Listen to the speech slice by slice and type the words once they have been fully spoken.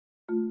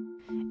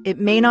It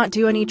may not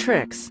do any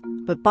tricks,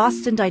 but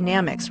Boston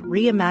Dynamics'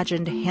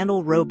 reimagined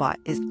Handle robot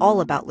is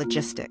all about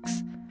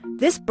logistics.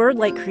 This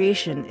bird-like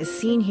creation is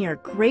seen here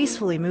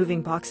gracefully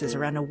moving boxes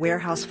around a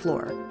warehouse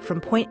floor from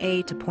point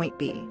A to point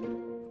B.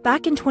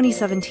 Back in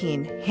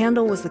 2017,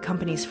 Handle was the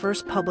company's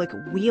first public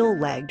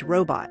wheel-legged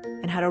robot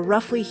and had a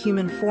roughly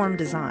human form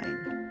design.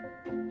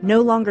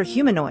 No longer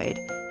humanoid,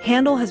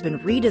 Handle has been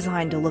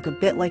redesigned to look a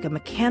bit like a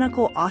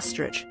mechanical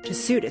ostrich to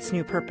suit its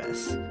new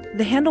purpose.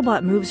 The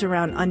Handlebot moves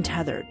around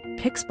untethered,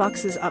 picks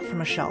boxes up from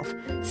a shelf,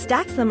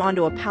 stacks them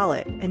onto a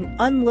pallet, and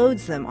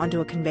unloads them onto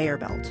a conveyor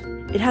belt.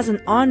 It has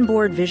an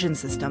onboard vision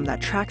system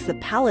that tracks the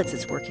pallets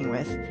it's working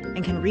with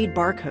and can read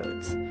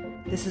barcodes.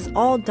 This is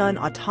all done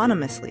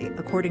autonomously,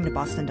 according to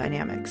Boston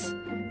Dynamics.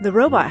 The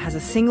robot has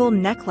a single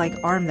neck-like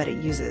arm that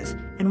it uses,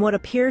 and what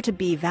appear to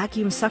be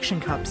vacuum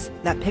suction cups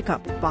that pick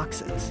up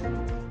boxes.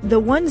 The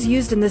ones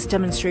used in this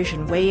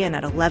demonstration weigh in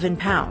at 11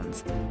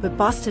 pounds, but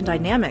Boston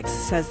Dynamics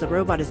says the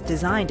robot is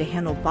designed to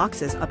handle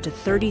boxes up to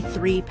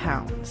 33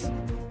 pounds.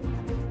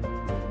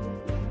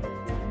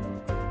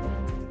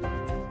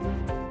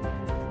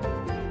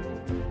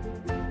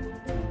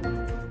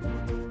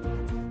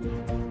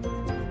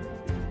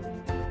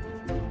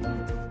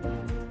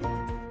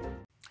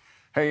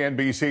 Hey,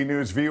 NBC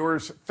News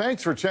viewers,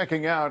 thanks for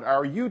checking out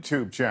our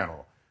YouTube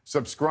channel.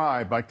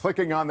 Subscribe by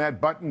clicking on that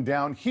button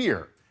down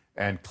here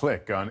and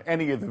click on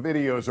any of the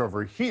videos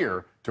over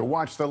here to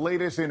watch the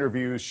latest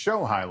interviews,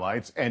 show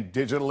highlights, and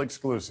digital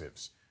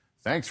exclusives.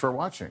 Thanks for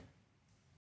watching.